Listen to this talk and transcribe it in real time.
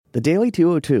The Daily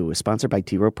 202 is sponsored by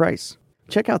T. Rowe Price.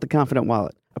 Check out The Confident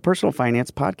Wallet, a personal finance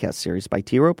podcast series by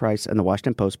T. Rowe Price and the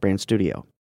Washington Post brand studio.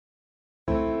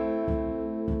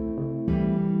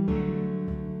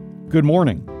 Good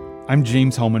morning. I'm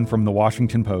James Hohmann from the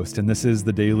Washington Post, and this is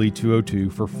the Daily 202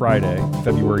 for Friday,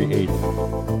 February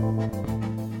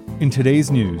 8th. In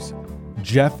today's news,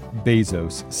 Jeff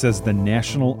Bezos says the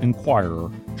National Enquirer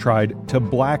tried to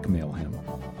blackmail him.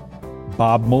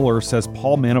 Bob Mueller says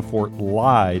Paul Manafort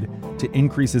lied to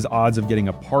increase his odds of getting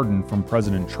a pardon from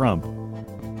President Trump.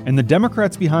 And the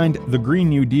Democrats behind the Green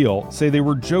New Deal say they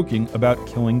were joking about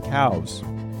killing cows.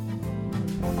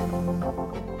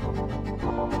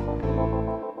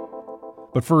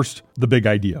 But first, the big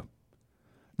idea.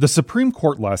 The Supreme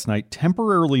Court last night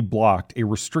temporarily blocked a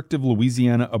restrictive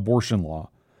Louisiana abortion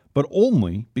law, but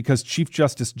only because Chief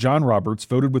Justice John Roberts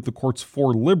voted with the court's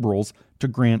 4 liberals to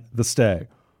grant the stay.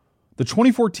 The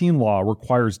 2014 law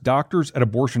requires doctors at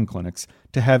abortion clinics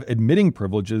to have admitting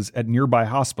privileges at nearby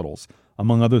hospitals,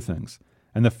 among other things,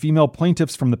 and the female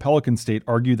plaintiffs from the Pelican State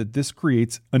argue that this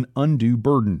creates an undue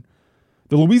burden.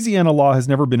 The Louisiana law has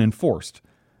never been enforced,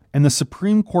 and the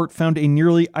Supreme Court found a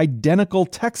nearly identical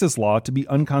Texas law to be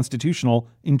unconstitutional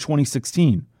in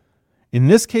 2016. In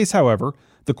this case, however,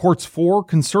 the court's 4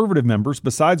 conservative members,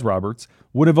 besides Roberts,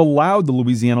 would have allowed the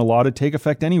Louisiana law to take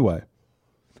effect anyway.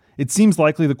 It seems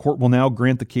likely the court will now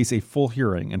grant the case a full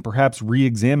hearing and perhaps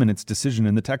re-examine its decision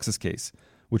in the Texas case,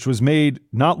 which was made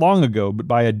not long ago but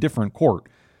by a different court.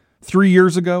 3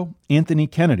 years ago, Anthony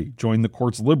Kennedy joined the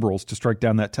court's liberals to strike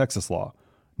down that Texas law.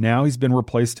 Now he's been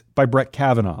replaced by Brett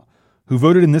Kavanaugh, who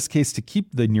voted in this case to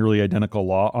keep the nearly identical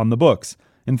law on the books.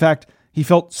 In fact, he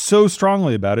felt so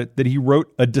strongly about it that he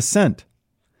wrote a dissent.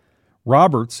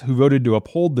 Roberts, who voted to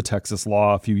uphold the Texas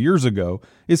law a few years ago,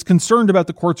 is concerned about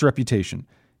the court's reputation.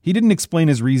 He didn't explain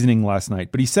his reasoning last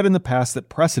night, but he said in the past that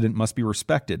precedent must be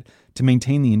respected to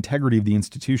maintain the integrity of the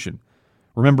institution.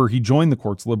 Remember, he joined the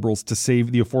court's liberals to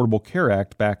save the Affordable Care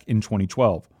Act back in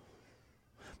 2012.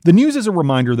 The news is a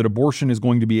reminder that abortion is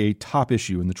going to be a top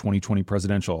issue in the 2020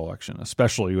 presidential election,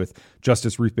 especially with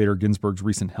Justice Ruth Bader Ginsburg's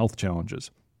recent health challenges.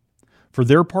 For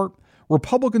their part,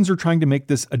 Republicans are trying to make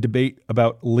this a debate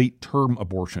about late-term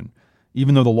abortion,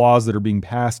 even though the laws that are being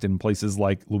passed in places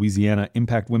like Louisiana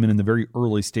impact women in the very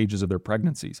early stages of their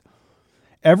pregnancies.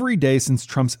 Every day since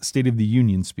Trump's State of the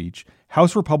Union speech,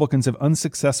 House Republicans have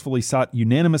unsuccessfully sought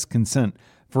unanimous consent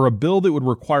for a bill that would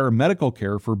require medical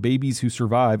care for babies who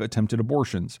survive attempted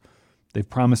abortions. They've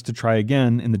promised to try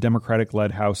again in the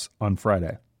Democratic-led House on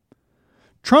Friday.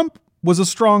 Trump was a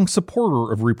strong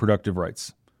supporter of reproductive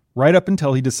rights, right up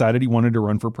until he decided he wanted to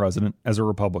run for president as a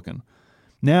Republican.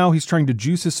 Now he's trying to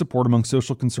juice his support among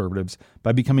social conservatives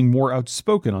by becoming more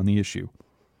outspoken on the issue.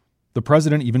 The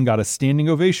president even got a standing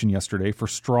ovation yesterday for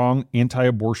strong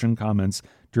anti-abortion comments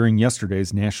during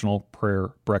yesterday's National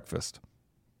Prayer Breakfast.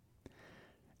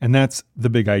 And that's the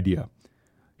big idea.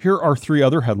 Here are 3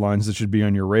 other headlines that should be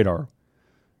on your radar.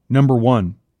 Number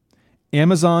 1,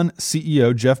 Amazon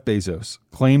CEO Jeff Bezos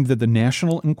claimed that the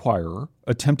National Enquirer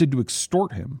attempted to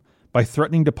extort him by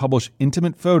threatening to publish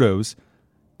intimate photos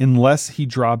unless he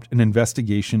dropped an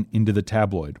investigation into the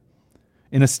tabloid.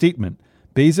 In a statement,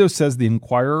 Bezos says the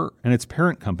Enquirer and its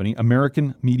parent company,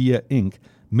 American Media Inc.,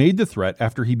 made the threat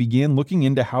after he began looking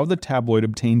into how the tabloid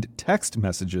obtained text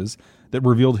messages that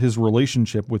revealed his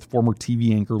relationship with former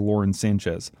TV anchor Lauren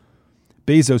Sanchez.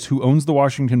 Bezos, who owns the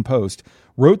Washington Post,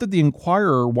 wrote that the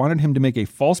Enquirer wanted him to make a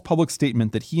false public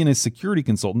statement that he and his security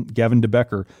consultant, Gavin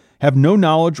DeBecker, have no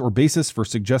knowledge or basis for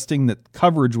suggesting that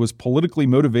coverage was politically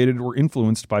motivated or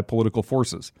influenced by political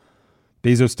forces.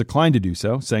 Bezos declined to do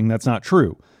so, saying that's not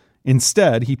true.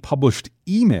 Instead, he published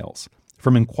emails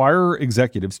from Enquirer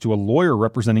executives to a lawyer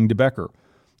representing DeBecker.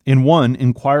 In one,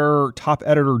 Enquirer top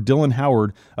editor Dylan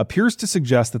Howard appears to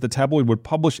suggest that the tabloid would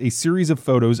publish a series of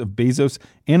photos of Bezos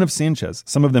and of Sanchez,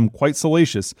 some of them quite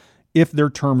salacious, if their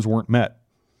terms weren't met.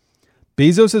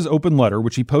 Bezos' open letter,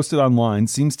 which he posted online,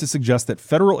 seems to suggest that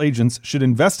federal agents should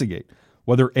investigate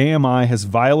whether AMI has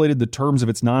violated the terms of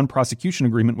its non-prosecution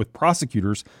agreement with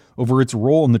prosecutors over its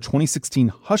role in the 2016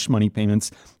 hush money payments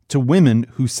to women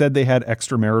who said they had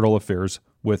extramarital affairs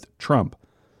with Trump.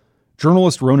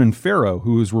 Journalist Ronan Farrow,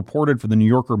 who has reported for the New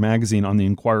Yorker magazine on the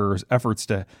Enquirer's efforts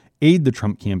to aid the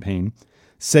Trump campaign,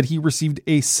 said he received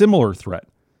a similar threat.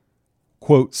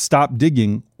 Quote, "Stop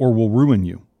digging or we'll ruin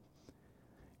you."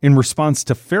 In response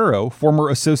to Farrow, former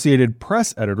Associated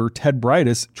Press editor Ted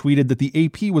Brightus tweeted that the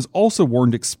AP was also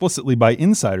warned explicitly by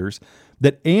insiders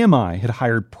that AMI had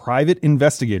hired private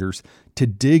investigators to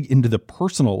dig into the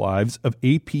personal lives of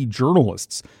AP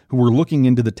journalists who were looking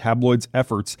into the tabloid's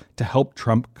efforts to help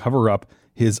Trump cover up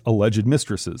his alleged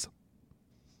mistresses.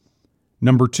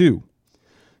 Number 2,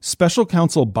 special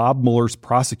counsel Bob Mueller's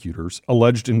prosecutors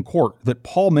alleged in court that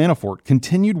Paul Manafort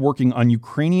continued working on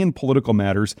Ukrainian political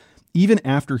matters even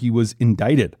after he was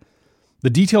indicted.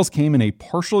 The details came in a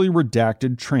partially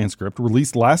redacted transcript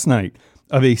released last night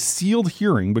of a sealed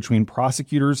hearing between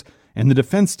prosecutors and the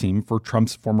defense team for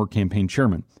Trump's former campaign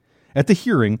chairman. At the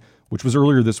hearing, which was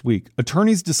earlier this week,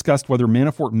 attorneys discussed whether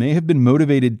Manafort may have been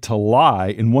motivated to lie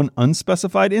in one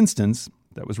unspecified instance,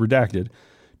 that was redacted,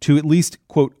 to at least,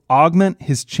 quote, augment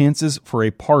his chances for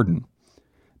a pardon.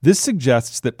 This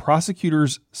suggests that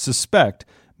prosecutors suspect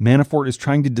Manafort is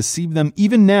trying to deceive them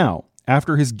even now,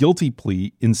 after his guilty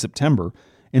plea in September,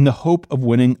 in the hope of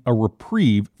winning a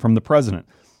reprieve from the president,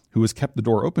 who has kept the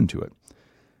door open to it.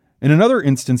 In another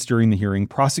instance during the hearing,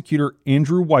 prosecutor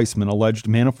Andrew Weissman alleged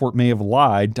Manafort may have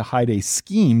lied to hide a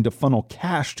scheme to funnel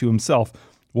cash to himself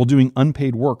while doing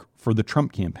unpaid work for the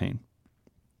Trump campaign.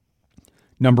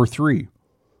 Number 3,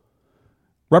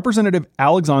 Representative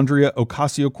Alexandria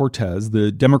Ocasio-Cortez,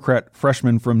 the Democrat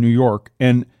freshman from New York,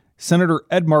 and Senator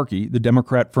Ed Markey, the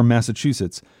Democrat from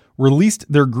Massachusetts,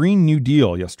 released their Green New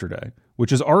Deal yesterday,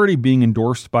 which is already being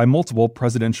endorsed by multiple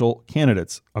presidential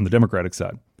candidates on the Democratic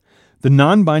side. The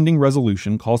non-binding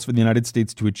resolution calls for the United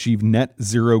States to achieve net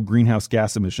zero greenhouse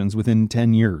gas emissions within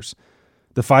 10 years.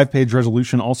 The 5-page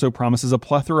resolution also promises a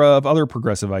plethora of other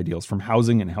progressive ideals, from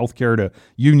housing and healthcare to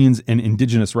unions and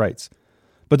indigenous rights.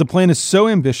 But the plan is so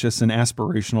ambitious and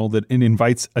aspirational that it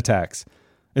invites attacks.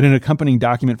 In an accompanying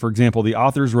document, for example, the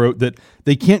authors wrote that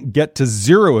they can't get to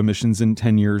zero emissions in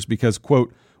 10 years because,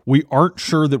 quote, we aren't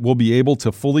sure that we'll be able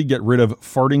to fully get rid of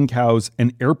farting cows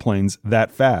and airplanes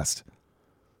that fast.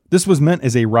 This was meant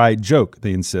as a wry joke,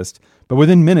 they insist, but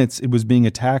within minutes it was being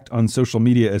attacked on social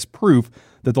media as proof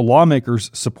that the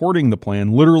lawmakers supporting the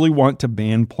plan literally want to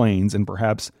ban planes and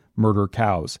perhaps murder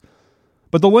cows.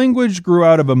 But the language grew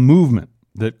out of a movement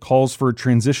that calls for a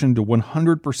transition to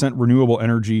 100% renewable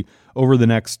energy over the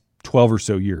next 12 or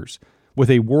so years, with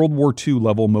a World War II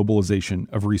level mobilization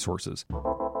of resources.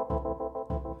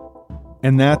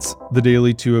 And that's the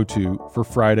Daily 202 for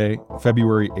Friday,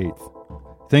 February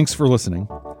 8th. Thanks for listening.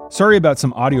 Sorry about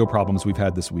some audio problems we've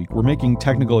had this week. We're making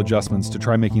technical adjustments to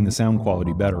try making the sound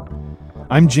quality better.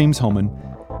 I'm James Hohmann.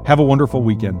 Have a wonderful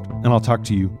weekend, and I'll talk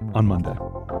to you on Monday.